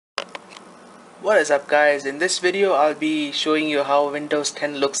What is up guys, in this video I'll be showing you how Windows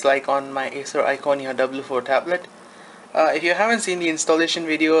 10 looks like on my Acer Iconia W4 tablet. If you haven't seen the installation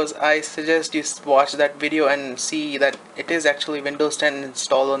videos, I suggest you watch that video and see that it is actually Windows 10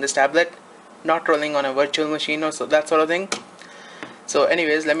 installed on this tablet, not running on a virtual machine or that sort of thing. So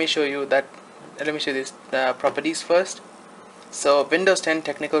anyways, let me show you these properties first. So Windows 10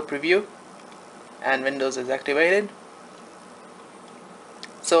 technical preview, and Windows is activated.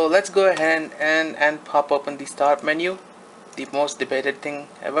 So let's go ahead and pop open the start menu, the most debated thing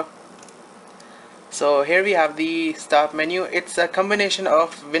ever. So here we have the start menu. It's a combination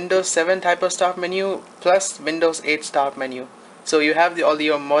of Windows 7 type of start menu plus Windows 8 start menu. So you have all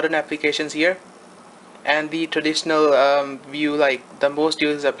your modern applications here, and the traditional view, like the most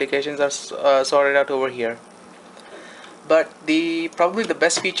used applications are sorted out over here. But probably the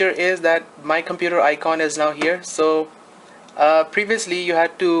best feature is that my computer icon is now here. So previously you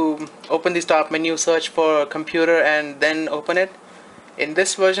had to open the start menu, search for computer, and then open it. In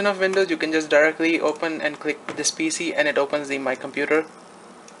this version of Windows you can just directly open and click this PC and it opens the my computer.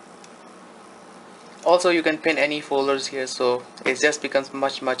 Also you can pin any folders here, so it just becomes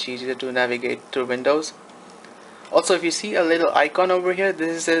much easier to navigate through Windows. Also, if you see a little icon over here,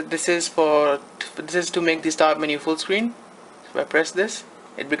 this is to make the start menu full screen. If I press this,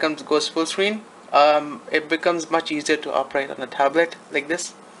 it goes full screen. It becomes much easier to operate on a tablet like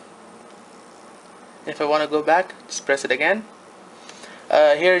this. If I want to go back, just press it again.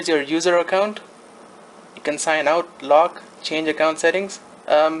 Here is your user account. You can sign out, lock, change account settings.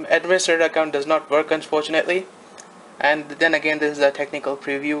 Administrator account does not work, unfortunately. And then again, this is a technical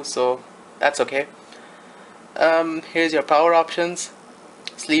preview, so that's okay. Here's your power options: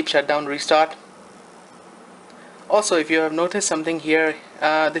 sleep, shutdown, restart. Also, if you have noticed something here,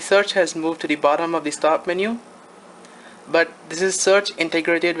 the search has moved to the bottom of the start menu, but this is search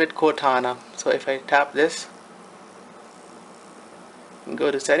integrated with Cortana. So if I tap this and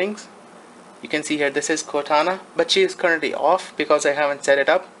go to settings, you can see here this is Cortana, but she is currently off because I haven't set it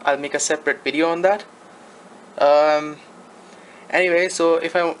up. I'll make a separate video on that. Anyway, so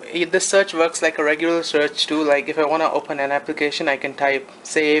this search works like a regular search too. Like if I want to open an application, I can type,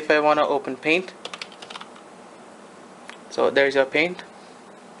 say if I want to open Paint. So there's your Paint.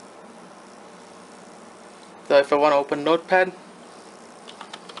 So if I want to open Notepad,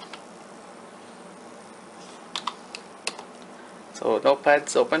 so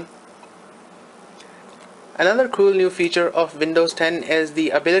Notepad's open. Another cool new feature of Windows 10 is the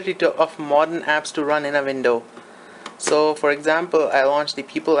ability of modern apps to run in a window. So for example, I launched the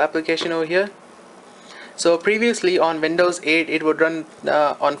People application over here. So previously on Windows 8 it would run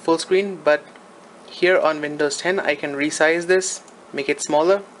on full screen, but here on Windows 10 I can resize this, make it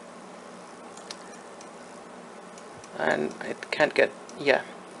smaller, and it can't get, yeah,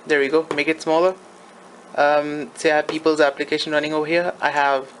 there we go, make it smaller. Say I have People's application running over here, I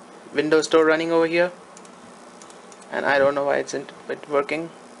have Windows Store running over here, and I don't know why it's not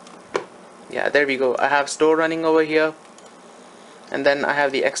working. Yeah, there we go. I have Store running over here, and then I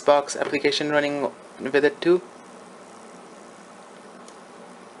have the Xbox application running with it too.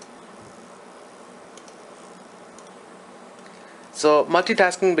 So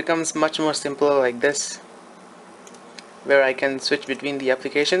multitasking becomes much more simpler like this, where I can switch between the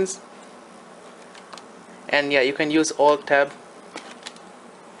applications. And yeah, you can use Alt Tab.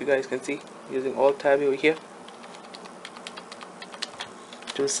 You guys can see using Alt Tab over here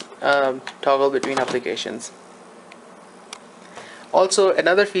to toggle between applications. Also,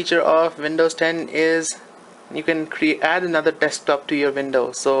 another feature of Windows 10 is you can add another desktop to your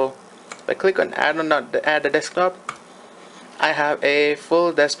window. So if I click on add a desktop, I have a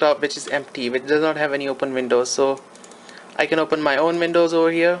full desktop which is empty, which does not have any open windows. So I can open my own windows over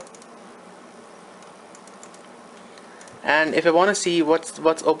here, and if I want to see what's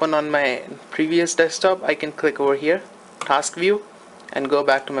open on my previous desktop, I can click over here, task view, and go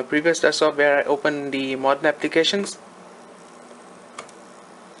back to my previous desktop where I opened the modern applications,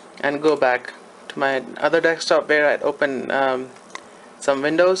 and go back to my other desktop where I'd open some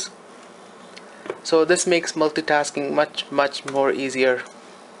windows. So this makes multitasking much more easier.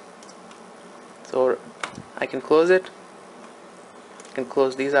 So I can close it. I can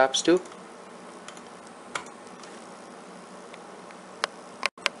close these apps too.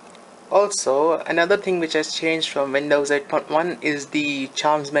 Also, another thing which has changed from Windows 8.1 is the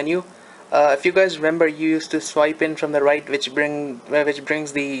Charms menu. If you guys remember, you used to swipe in from the right, which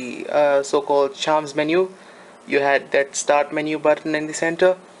brings the so-called Charms menu. You had that Start menu button in the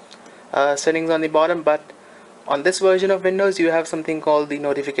center, settings on the bottom, but on this version of Windows you have something called the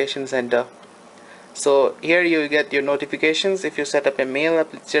Notification Center. So here you get your notifications. If you set up the mail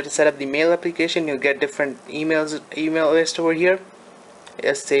application, you get different email list over here.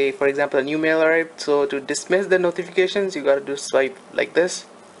 Let's say for example a new mail arrived, so to dismiss the notifications you gotta do swipe like this.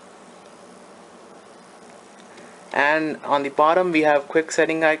 And on the bottom we have quick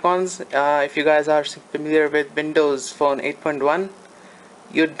setting icons. If you guys are familiar with Windows Phone 8.1,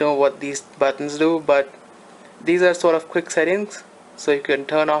 you'd know what these buttons do, but these are sort of quick settings. So you can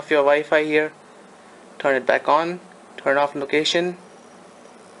turn off your Wi-Fi here, turn it back on, turn off location.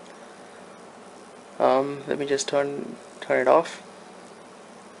 Let me just turn it off.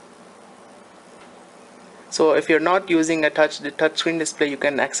 So if you're not using the touchscreen display, you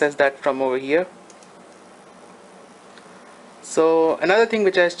can access that from over here. So another thing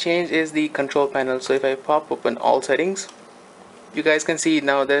which has changed is the control panel. So if I pop open all settings, you guys can see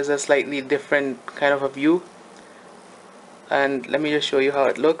now there's a slightly different kind of a view. And let me just show you how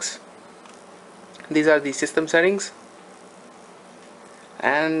it looks. These are the system settings.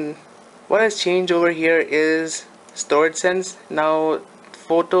 And what has changed over here is storage sense. Now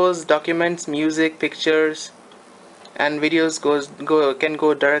photos, documents, music, pictures and videos can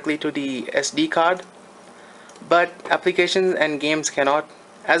go directly to the SD card, but applications and games cannot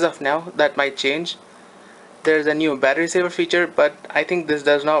as of now. That might change. There's a new battery saver feature, but I think this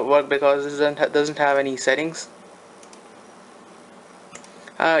does not work because this doesn't have any settings.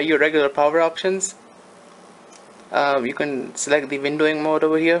 Your regular power options, you can select the windowing mode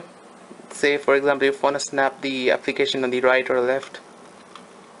over here. Say for example if you want to snap the application on the right or left.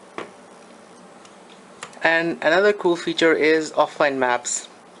 And another cool feature is offline maps.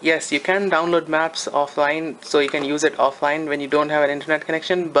 Yes, you can download maps offline, so you can use it offline when you don't have an internet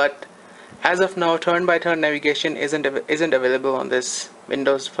connection, but as of now turn by turn navigation isn't available on this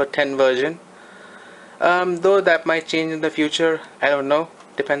Windows 10 version. Though that might change in the future, I don't know,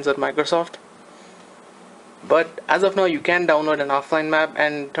 depends on Microsoft. But as of now you can download an offline map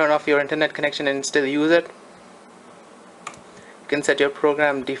and turn off your internet connection and still use it. You can set your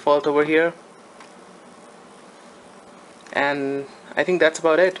program default over here. And I think that's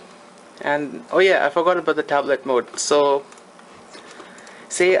about it. And oh yeah, I forgot about the tablet mode. So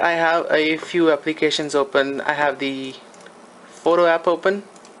say I have a few applications open. I have the photo app open,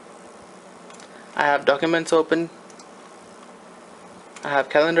 I have documents open, I have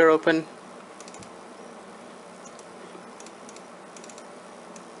calendar open.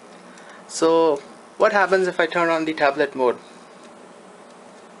 So what happens if I turn on the tablet mode?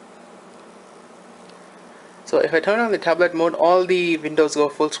 So if I turn on the tablet mode, all the windows go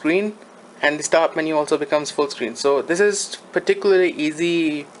full screen and the start menu also becomes full screen. So this is particularly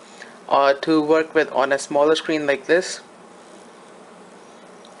easy to work with on a smaller screen like this.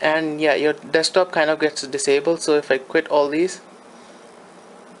 And yeah, your desktop kind of gets disabled. So if I quit all these,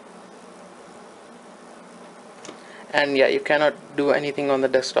 and yeah, you cannot do anything on the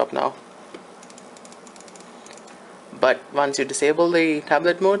desktop now. But once you disable the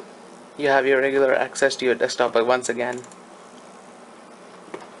tablet mode, you have your regular access to your desktop once again.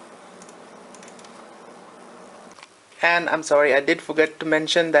 And I'm sorry, I did forget to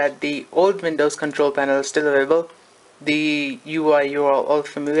mention that the old Windows control panel is still available. The UI you are all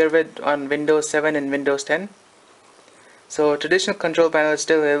familiar with on Windows 7 and Windows 10. So traditional control panel is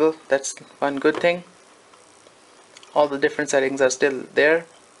still available. That's one good thing. All the different settings are still there.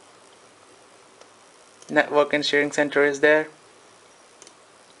 Network and sharing center is there.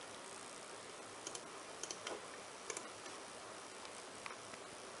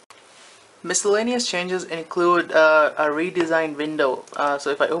 Miscellaneous changes include a redesigned window.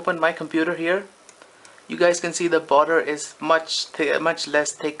 So if I open my computer here, you guys can see the border is much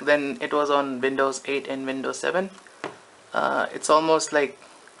less thick than it was on Windows 8 and Windows 7. It's almost like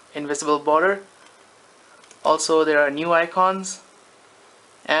invisible border. Also there are new icons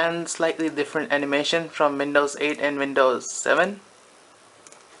and slightly different animation from Windows 8 and Windows 7.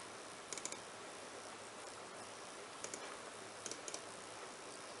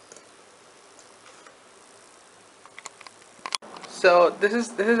 So this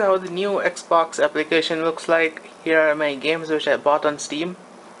is how the new Xbox application looks like. Here are my games which I bought on Steam.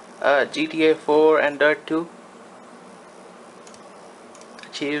 GTA 4 and Dirt 2.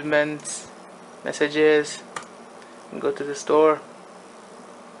 Achievements, messages. Go to the store.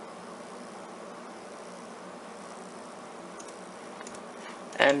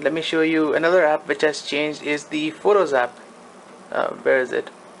 And let me show you another app which has changed is the Photos app. Where is it?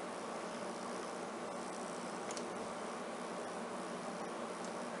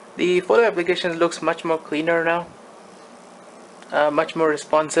 The photo application looks much more cleaner now, much more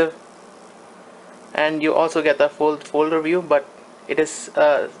responsive, and you also get the full folder view, but it is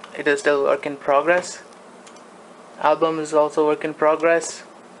it is still work in progress. Album is also work in progress.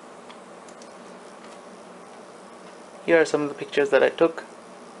 Here are some of the pictures that I took.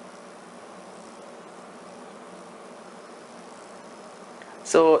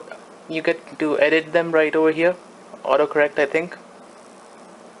 So you get to edit them right over here. Autocorrect, I think.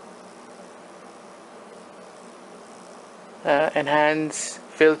 Enhance,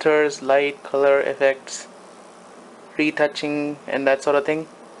 filters, light, color, effects, retouching, and that sort of thing.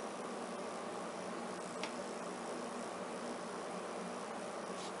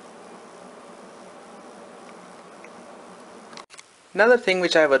 Another thing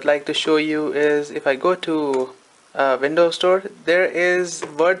which I would like to show you is if I go to Windows Store, there is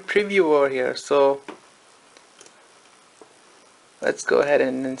Word Preview over here. So let's go ahead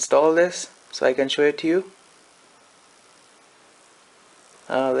and install this so I can show it to you.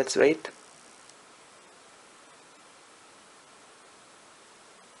 Let's wait.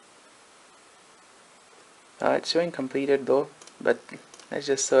 It's showing completed though, but let's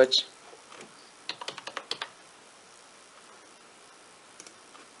just search.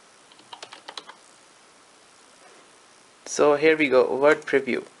 So here we go, Word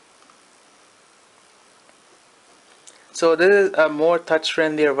Preview. So this is a more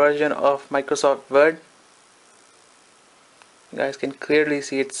touch-friendlier version of Microsoft Word. You guys can clearly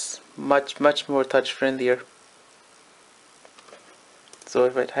see it's much more touch-friendlier. So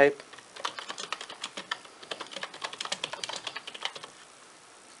if I type,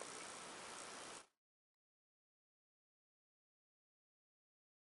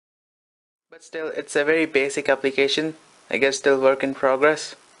 but still it's a very basic application. I guess still work in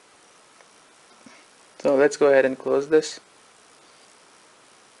progress. So let's go ahead and close this.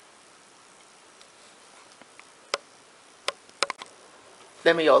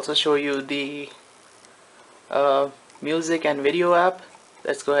 Let me also show you the music and video app.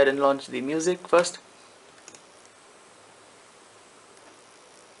 Let's go ahead and launch the music first.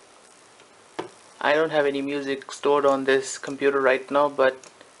 I don't have any music stored on this computer right now, but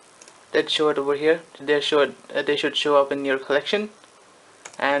let's show it over here. They should show up in your collection.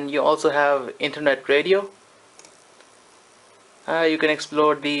 And you also have internet radio. You can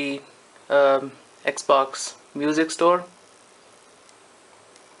explore the Xbox Music Store.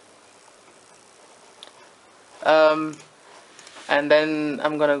 And then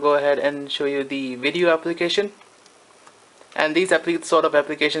I'm gonna go ahead and show you the video application. And these sort of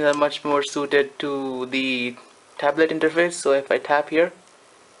applications are much more suited to the tablet interface. So if I tap here,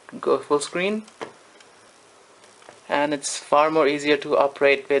 go full screen, and it's far more easier to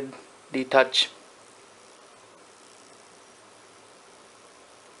operate with the touch.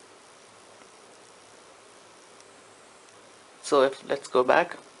 So let's go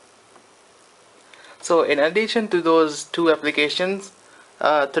back. So in addition to those two applications,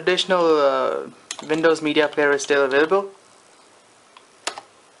 traditional Windows Media Player is still available.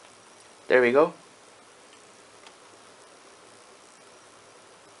 There we go.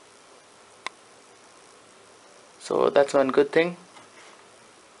 So that's one good thing.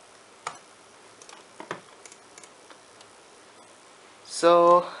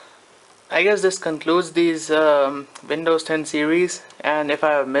 So I guess this concludes these Windows 10 series, and if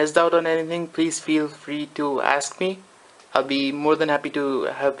I have missed out on anything, please feel free to ask me. I'll be more than happy to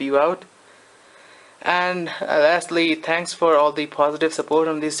help you out. And lastly, thanks for all the positive support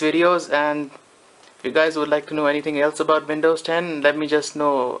on these videos, and if you guys would like to know anything else about Windows 10, let me just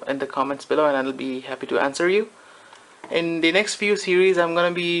know in the comments below and I'll be happy to answer you. In the next few series, I'm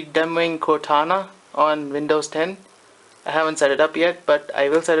going to be demoing Cortana on Windows 10. I haven't set it up yet, but I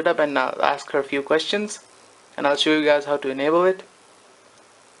will set it up and I'll ask her a few questions and I'll show you guys how to enable it.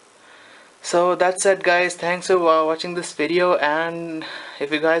 So that's it guys, thanks for watching this video, and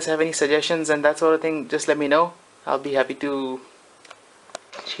if you guys have any suggestions and that sort of thing, just let me know. I'll be happy to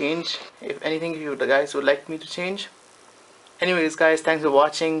change if anything you guys would like me to change. Anyways guys, thanks for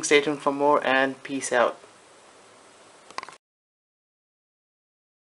watching, stay tuned for more, and peace out.